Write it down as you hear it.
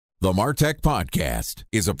The MarTech Podcast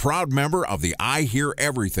is a proud member of the I Hear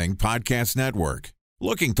Everything Podcast Network.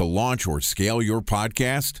 Looking to launch or scale your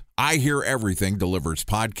podcast? I Hear Everything delivers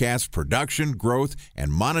podcast production, growth,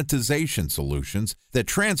 and monetization solutions that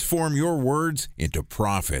transform your words into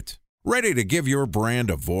profit. Ready to give your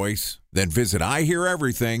brand a voice? Then visit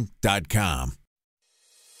iheareverything.com.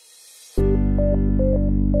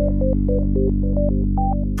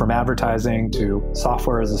 From advertising to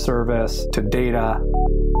software as a service to data.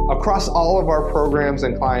 Across all of our programs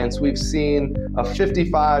and clients, we've seen a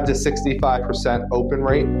 55 to 65% open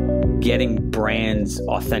rate. Getting brands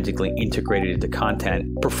authentically integrated into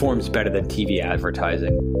content performs better than TV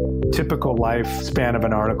advertising. Typical lifespan of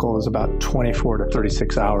an article is about 24 to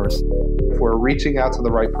 36 hours. If we're reaching out to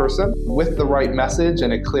the right person with the right message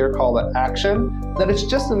and a clear call to action, then it's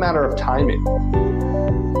just a matter of timing.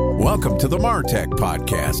 Welcome to the MarTech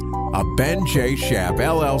Podcast, a Ben J. Schaap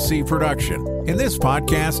LLC production. In this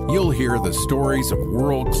podcast, you'll hear the stories of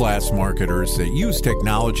world-class marketers that use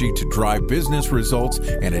technology to drive business results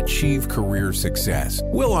and achieve career success.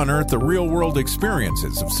 We'll unearth the real-world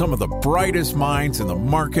experiences of some of the brightest minds in the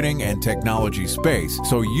marketing and technology space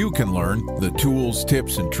so you can learn the tools,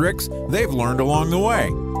 tips, and tricks they've learned along the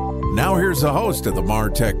way. Now here's the host of the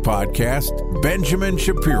MarTech Podcast, Benjamin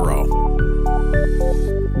Shapiro.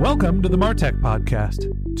 Welcome to the MarTech Podcast.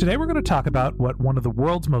 Today we're going to talk about what one of the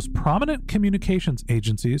world's most prominent communications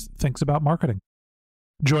agencies thinks about marketing.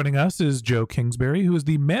 Joining us is Joe Kingsbury, who is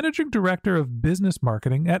the Managing Director of Business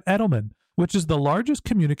Marketing at Edelman, which is the largest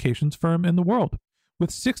communications firm in the world. With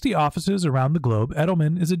 60 offices around the globe,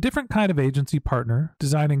 Edelman is a different kind of agency partner,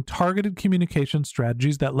 designing targeted communication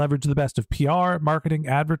strategies that leverage the best of PR, marketing,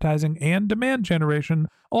 advertising, and demand generation,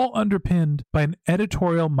 all underpinned by an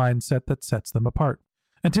editorial mindset that sets them apart.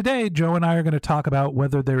 And today, Joe and I are going to talk about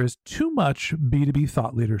whether there is too much B2B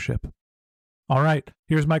thought leadership. All right,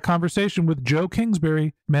 here's my conversation with Joe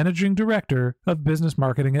Kingsbury, Managing Director of Business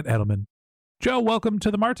Marketing at Edelman. Joe, welcome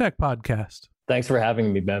to the MarTech Podcast. Thanks for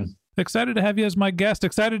having me, Ben. Excited to have you as my guest.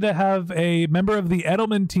 Excited to have a member of the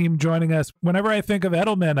Edelman team joining us. Whenever I think of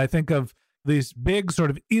Edelman, I think of these big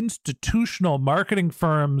sort of institutional marketing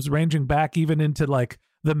firms ranging back even into like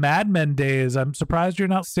the Mad Men days. I'm surprised you're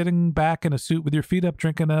not sitting back in a suit with your feet up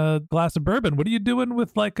drinking a glass of bourbon. What are you doing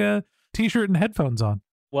with like a t-shirt and headphones on?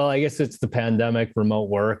 Well, I guess it's the pandemic, remote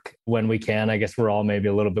work when we can. I guess we're all maybe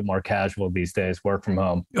a little bit more casual these days, work from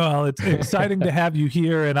home. Well, it's exciting to have you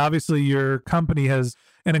here. And obviously your company has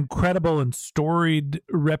an incredible and storied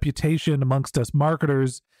reputation amongst us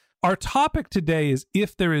marketers. Our topic today is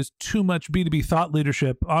if there is too much B2B thought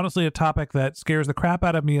leadership. Honestly, a topic that scares the crap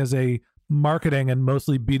out of me as a marketing and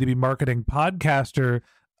mostly B2B marketing podcaster.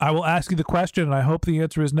 I will ask you the question, and I hope the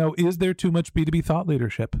answer is no. Is there too much B2B thought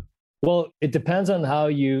leadership? Well, it depends on how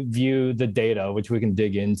you view the data, which we can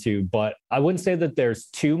dig into, but I wouldn't say that there's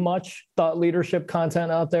too much thought leadership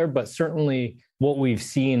content out there, but certainly what we've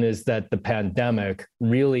seen is that the pandemic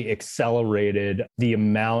really accelerated the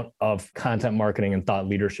amount of content marketing and thought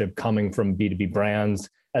leadership coming from B2B brands,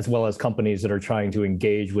 as well as companies that are trying to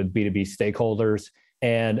engage with B2B stakeholders.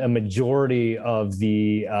 And a majority of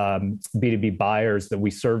the B2B buyers that we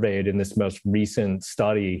surveyed in this most recent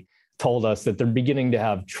study told us that they're beginning to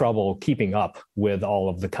have trouble keeping up with all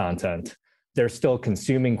of the content. They're still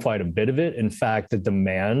consuming quite a bit of it. In fact, the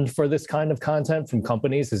demand for this kind of content from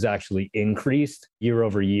companies has actually increased year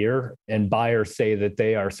over year. And buyers say that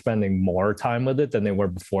they are spending more time with it than they were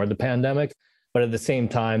before the pandemic. But at the same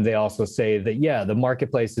time, they also say that, yeah, the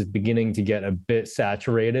marketplace is beginning to get a bit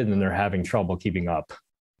saturated and they're having trouble keeping up.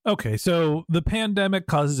 Okay, so the pandemic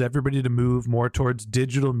causes everybody to move more towards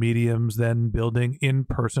digital mediums than building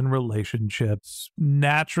in-person relationships.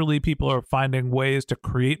 Naturally, people are finding ways to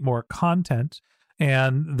create more content,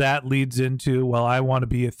 and that leads into, well, I want to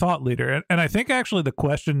be a thought leader. And I think actually the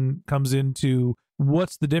question comes into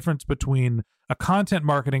what's the difference between a content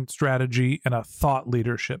marketing strategy and a thought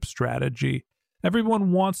leadership strategy?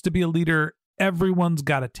 Everyone wants to be a leader. Everyone's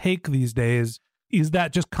got a take these days. Is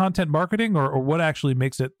that just content marketing or what actually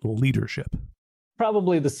makes it leadership?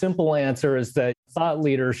 Probably the simple answer is that thought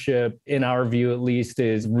leadership, in our view at least,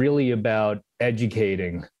 is really about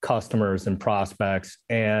educating customers and prospects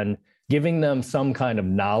and giving them some kind of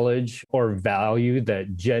knowledge or value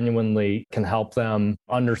that genuinely can help them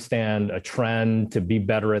understand a trend, to be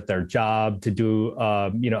better at their job, to do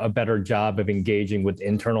a better job of engaging with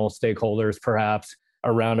internal stakeholders, perhaps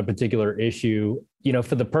around a particular issue.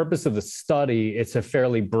 For the purpose of the study, it's a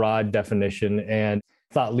fairly broad definition, and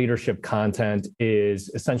thought leadership content is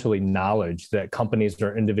essentially knowledge that companies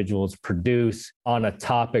or individuals produce on a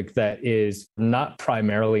topic that is not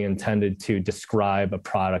primarily intended to describe a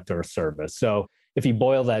product or a service. So if you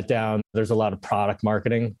boil that down, there's a lot of product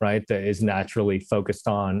marketing, right, that is naturally focused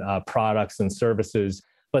on products and services.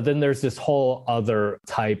 But then there's this whole other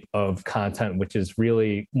type of content, which is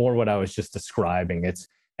really more what I was just describing. It's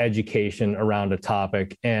education around a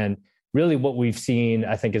topic. And really what we've seen,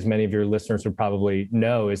 I think as many of your listeners would probably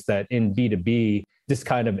know, is that in B2B, this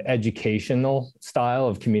kind of educational style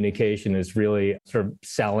of communication is really sort of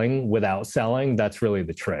selling without selling. That's really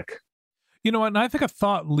the trick. You know what? And I think of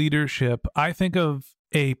thought leadership, I think of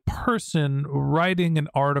a person writing an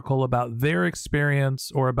article about their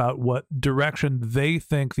experience or about what direction they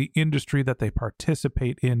think the industry that they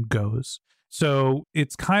participate in goes. So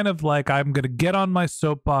it's kind of like, I'm going to get on my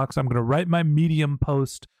soapbox, I'm going to write my Medium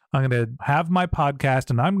post, I'm going to have my podcast,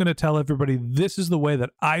 and I'm going to tell everybody this is the way that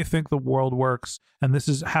I think the world works, and this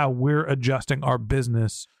is how we're adjusting our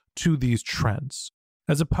business to these trends.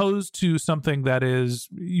 As opposed to something that is,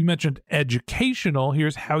 you mentioned educational,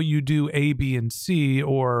 here's how you do A, B, and C,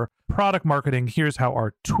 or product marketing, here's how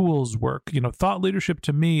our tools work. You know, thought leadership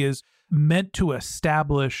to me is meant to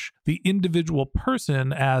establish the individual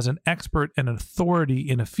person as an expert and an authority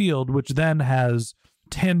in a field, which then has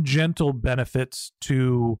tangential benefits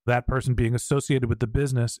to that person being associated with the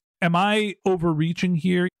business. Am I overreaching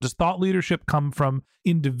here? Does thought leadership come from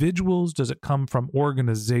individuals? Does it come from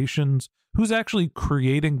organizations? Who's actually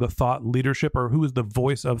creating the thought leadership, or who is the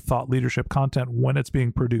voice of thought leadership content when it's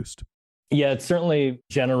being produced? Yeah, it's certainly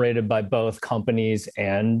generated by both companies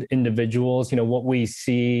and individuals. You know, what we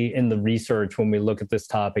see in the research when we look at this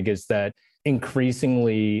topic is that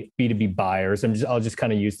increasingly B2B buyers, I'll just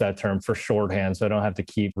kind of use that term for shorthand so I don't have to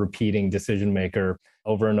keep repeating decision maker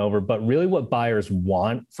over and over. But really what buyers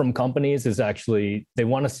want from companies is actually, they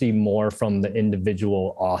want to see more from the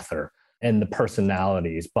individual author and the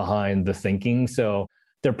personalities behind the thinking. So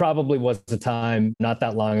there probably was a time not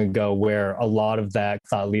that long ago where a lot of that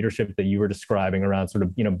thought leadership that you were describing around sort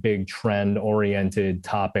of, you know, big trend oriented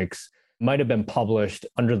topics might have been published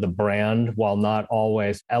under the brand while not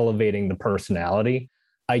always elevating the personality.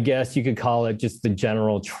 I guess you could call it just the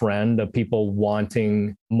general trend of people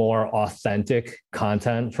wanting more authentic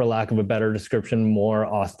content, for lack of a better description, more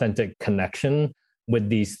authentic connection with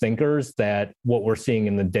these thinkers. That what we're seeing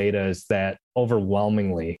in the data is that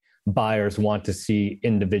overwhelmingly buyers want to see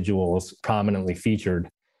individuals prominently featured.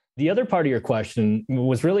 The other part of your question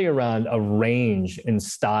was really around a range and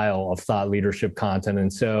style of thought leadership content.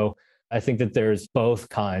 And so I think that there's both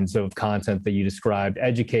kinds of content that you described: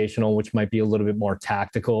 educational, which might be a little bit more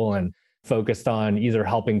tactical and focused on either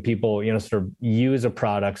helping people, you know, sort of use a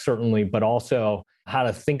product, certainly, but also how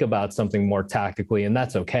to think about something more tactically. And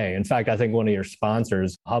that's okay. In fact, I think one of your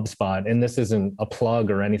sponsors, HubSpot, and this isn't a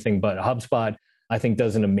plug or anything, but HubSpot, I think,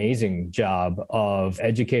 does an amazing job of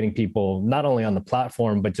educating people, not only on the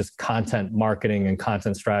platform, but just content marketing and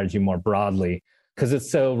content strategy more broadly, because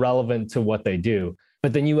it's so relevant to what they do.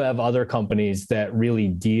 But then you have other companies that really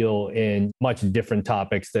deal in much different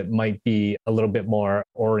topics that might be a little bit more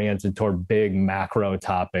oriented toward big macro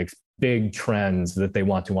topics, big trends that they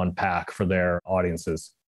want to unpack for their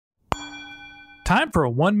audiences. Time for a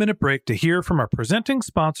 1-minute break to hear from our presenting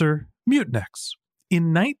sponsor, Mutinex.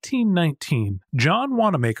 In 1919, John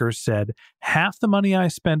Wanamaker said, "Half the money I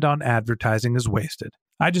spend on advertising is wasted.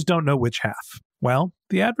 I just don't know which half." Well,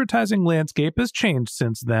 the advertising landscape has changed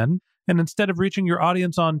since then, and instead of reaching your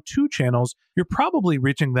audience on 2 channels, you're probably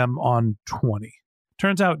reaching them on 20.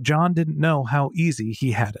 Turns out John didn't know how easy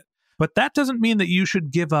he had it. But that doesn't mean that you should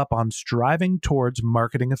give up on striving towards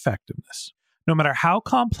marketing effectiveness. No matter how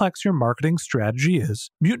complex your marketing strategy is,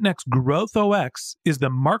 Mutinex Growth OX is the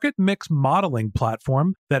market mix modeling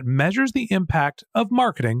platform that measures the impact of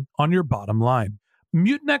marketing on your bottom line.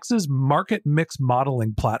 Mutinex's market mix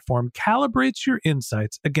modeling platform calibrates your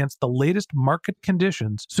insights against the latest market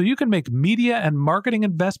conditions so you can make media and marketing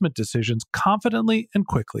investment decisions confidently and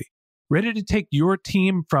quickly. Ready to take your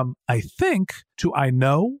team from I think to I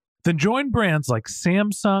know? Then join brands like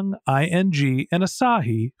Samsung, ING, and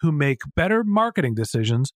Asahi who make better marketing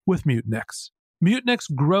decisions with Mutinex.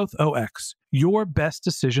 Mutinex Growth OX. Your best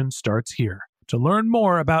decision starts here. To learn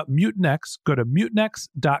more about Mutinex, go to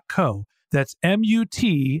mutinex.co. That's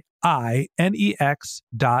MUTINEX.co.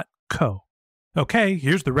 Okay,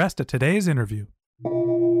 here's the rest of today's interview.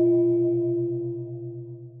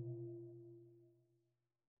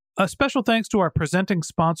 A special thanks to our presenting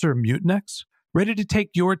sponsor, Mutinex. Ready to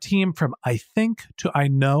take your team from I think to I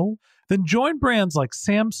know? Then join brands like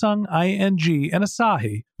Samsung, ING, and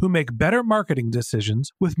Asahi who make better marketing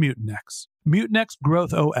decisions with Mutinex. Mutinex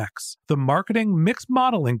Growth OX, the marketing mix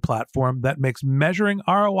modeling platform that makes measuring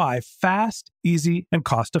ROI fast, easy, and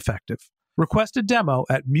cost-effective. Request a demo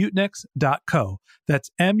at Mutinex.co. That's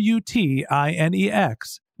Mutinex.co.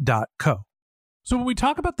 So when we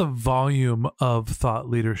talk about the volume of thought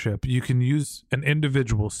leadership, you can use an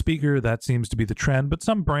individual speaker. That seems to be the trend, but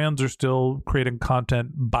some brands are still creating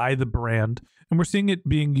content by the brand. And we're seeing it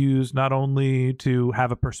being used not only to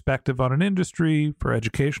have a perspective on an industry for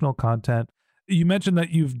educational content. You mentioned that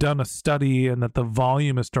you've done a study and that the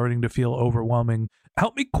volume is starting to feel overwhelming.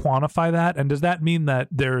 Help me quantify that. And does that mean that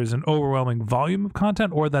there is an overwhelming volume of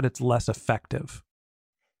content or that it's less effective?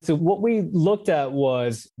 So what we looked at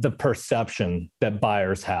was the perception that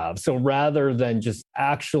buyers have. So rather than just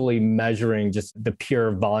actually measuring just the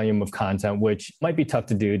pure volume of content, which might be tough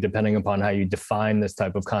to do depending upon how you define this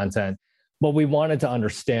type of content, what we wanted to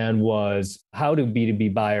understand was how do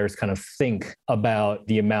B2B buyers kind of think about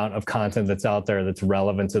the amount of content that's out there that's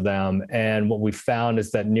relevant to them. And what we found is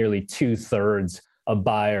that nearly 2/3 of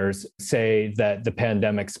buyers say that the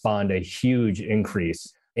pandemic spawned a huge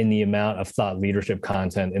increase in the amount of thought leadership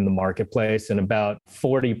content in the marketplace. And about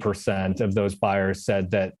 40% of those buyers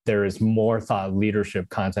said that there is more thought leadership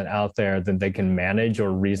content out there than they can manage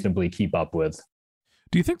or reasonably keep up with.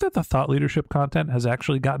 Do you think that the thought leadership content has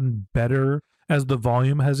actually gotten better as the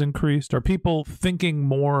volume has increased? Are people thinking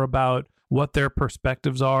more about what their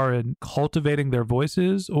perspectives are and cultivating their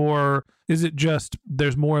voices? Or is it just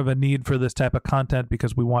there's more of a need for this type of content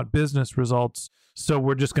because we want business results, so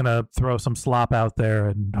we're just going to throw some slop out there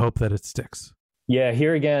and hope that it sticks? Yeah,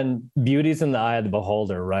 here again, beauty's in the eye of the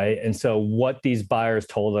beholder, right? And so what these buyers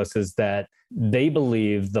told us is that they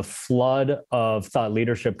believe the flood of thought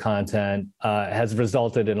leadership content has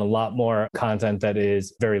resulted in a lot more content that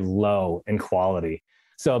is very low in quality.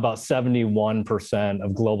 So about 71%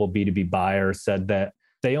 of global B2B buyers said that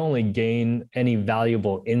they only gain any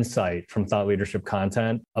valuable insight from thought leadership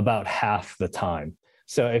content about half the time.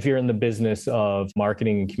 So if you're in the business of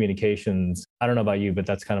marketing and communications, I don't know about you, but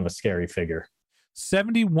that's kind of a scary figure.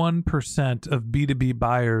 71% of B2B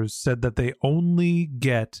buyers said that they only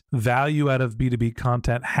get value out of B2B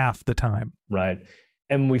content half the time. Right.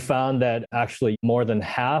 And we found that actually more than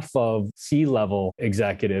half of C-level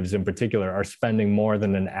executives in particular are spending more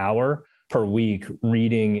than an hour per week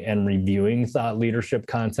reading and reviewing thought leadership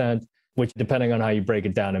content, which depending on how you break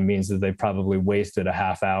it down, it means that they probably wasted a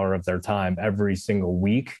half hour of their time every single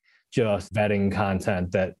week just vetting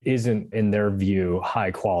content that isn't, in their view,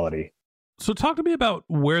 high quality. So talk to me about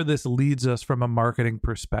where this leads us from a marketing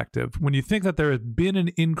perspective. When you think that there has been an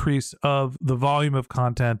increase of the volume of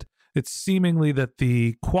content, it's seemingly that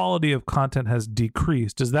the quality of content has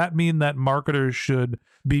decreased. Does that mean that marketers should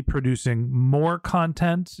be producing more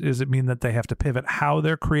content? Does it mean that they have to pivot how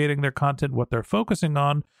they're creating their content, what they're focusing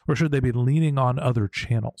on, or should they be leaning on other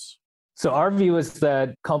channels? So our view is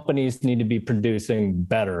that companies need to be producing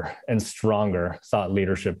better and stronger thought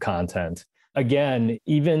leadership content. Again,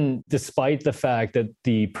 even despite the fact that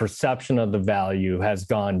the perception of the value has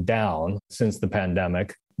gone down since the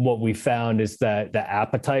pandemic, what we found is that the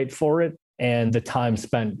appetite for it and the time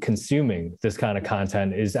spent consuming this kind of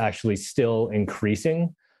content is actually still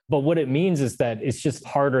increasing. But what it means is that it's just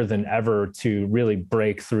harder than ever to really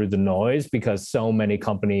break through the noise because so many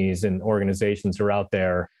companies and organizations are out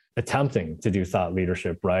there attempting to do thought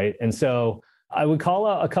leadership, right? And so I would call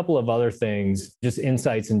out a couple of other things, just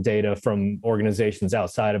insights and data from organizations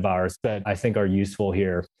outside of ours that I think are useful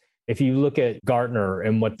here. If you look at Gartner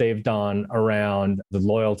and what they've done around the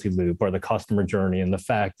loyalty loop or the customer journey and the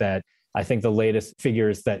fact that I think the latest figure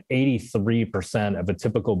is that 83% of a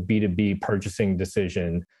typical B2B purchasing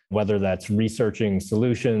decision, whether that's researching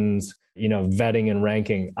solutions, vetting and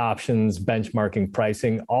ranking options, benchmarking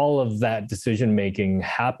pricing, all of that decision-making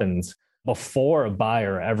happens before a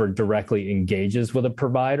buyer ever directly engages with a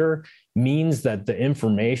provider, means that the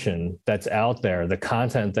information that's out there, the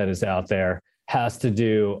content that is out there, has to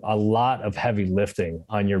do a lot of heavy lifting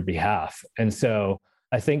on your behalf. And so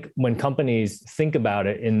I think when companies think about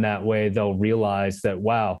it in that way, they'll realize that,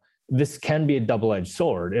 wow, this can be a double-edged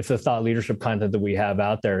sword. If the thought leadership content that we have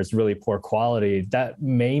out there is really poor quality, that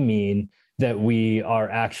may mean that we are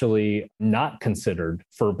actually not considered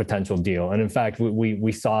for a potential deal. And in fact,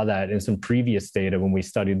 we saw that in some previous data when we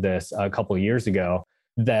studied this a couple of years ago,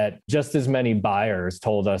 that just as many buyers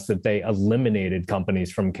told us that they eliminated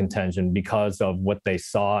companies from contention because of what they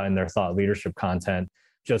saw in their thought leadership content,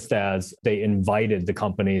 just as they invited the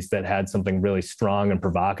companies that had something really strong and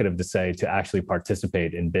provocative to say to actually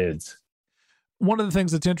participate in bids. One of the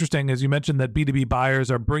things that's interesting is you mentioned that B2B buyers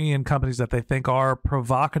are bringing in companies that they think are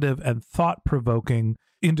provocative and thought-provoking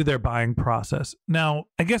into their buying process. Now,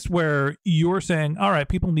 I guess where you're saying, all right,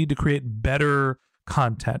 people need to create better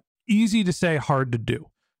content. Easy to say, hard to do.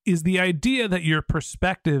 is the idea that your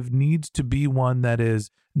perspective needs to be one that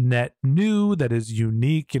is net new, that is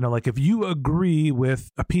unique. Like if you agree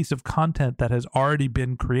with a piece of content that has already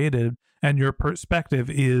been created and your perspective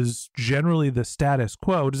is generally the status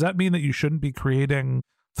quo, does that mean that you shouldn't be creating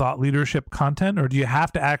thought leadership content? Or do you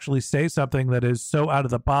have to actually say something that is so out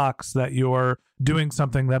of the box that you're doing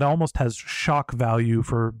something that almost has shock value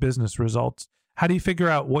for business results? How do you figure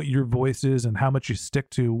out what your voice is and how much you stick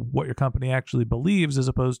to what your company actually believes as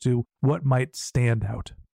opposed to what might stand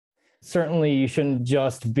out? Certainly, you shouldn't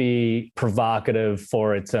just be provocative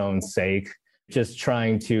for its own sake, just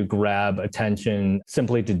trying to grab attention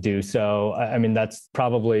simply to do so. I mean, that's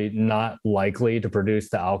probably not likely to produce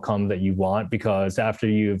the outcome that you want, because after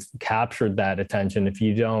you've captured that attention, if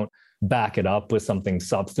you don't back it up with something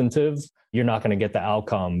substantive, you're not going to get the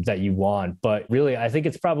outcome that you want. But really, I think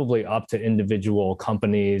it's probably up to individual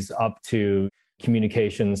companies, up to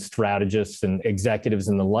communications strategists and executives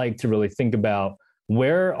and the like to really think about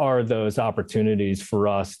where are those opportunities for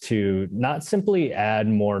us to not simply add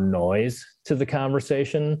more noise to the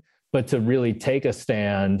conversation, but to really take a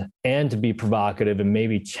stand and to be provocative and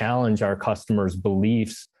maybe challenge our customers'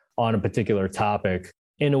 beliefs on a particular topic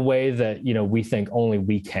in a way that, we think only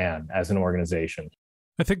we can as an organization.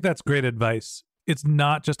 I think that's great advice. It's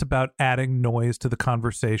not just about adding noise to the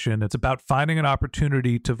conversation. It's about finding an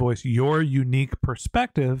opportunity to voice your unique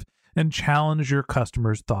perspective and challenge your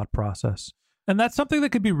customer's thought process. And that's something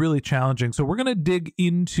that could be really challenging. So we're going to dig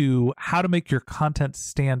into how to make your content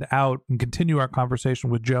stand out and continue our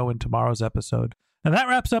conversation with Joe in tomorrow's episode. And that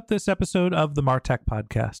wraps up this episode of the MarTech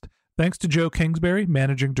Podcast. Thanks to Joe Kingsbury,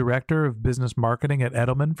 Managing Director of Business Marketing at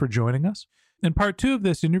Edelman, for joining us. In part 2 of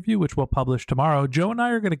this interview, which we'll publish tomorrow, Joe and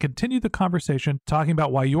I are going to continue the conversation talking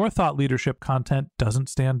about why your thought leadership content doesn't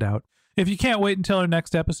stand out. If you can't wait until our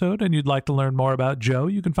next episode and you'd like to learn more about Joe,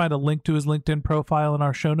 you can find a link to his LinkedIn profile in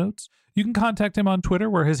our show notes. You can contact him on Twitter,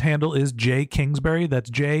 where his handle is jkingsbury.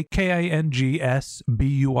 That's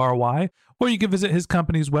JKINGSBURY. Or you can visit his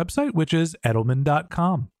company's website, which is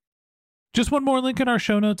edelman.com. Just one more link in our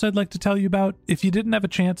show notes I'd like to tell you about. If you didn't have a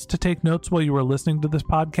chance to take notes while you were listening to this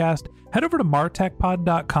podcast, head over to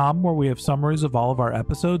martechpod.com, where we have summaries of all of our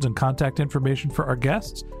episodes and contact information for our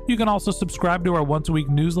guests. You can also subscribe to our once-a-week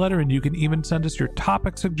newsletter, and you can even send us your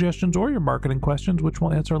topic suggestions or your marketing questions, which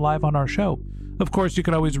we'll answer live on our show. Of course, you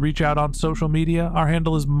can always reach out on social media. Our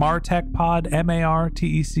handle is MarTechPod,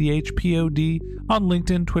 MarTechPod, on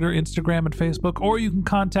LinkedIn, Twitter, Instagram, and Facebook, or you can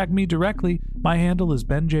contact me directly. My handle is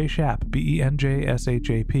Ben J. Shap,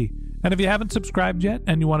 BenJShap. And if you haven't subscribed yet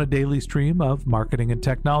and you want a daily stream of marketing and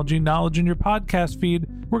technology knowledge in your podcast feed,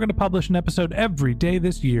 we're going to publish an episode every day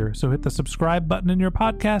this year. So hit the subscribe button in your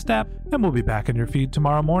podcast app, and we'll be back in your feed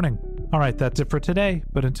tomorrow morning. All right, that's it for today.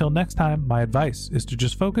 But until next time, my advice is to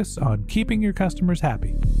just focus on keeping your customers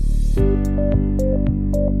happy.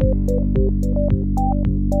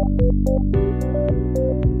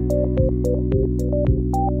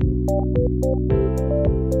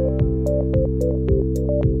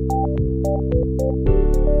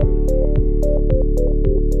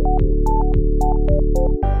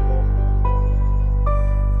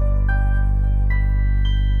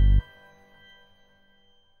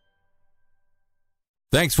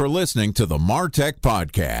 Thanks for listening to the MarTech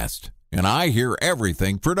Podcast, an I Hear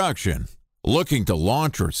Everything production. Looking to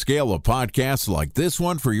launch or scale a podcast like this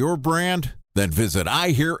one for your brand? Then visit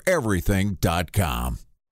iheareverything.com.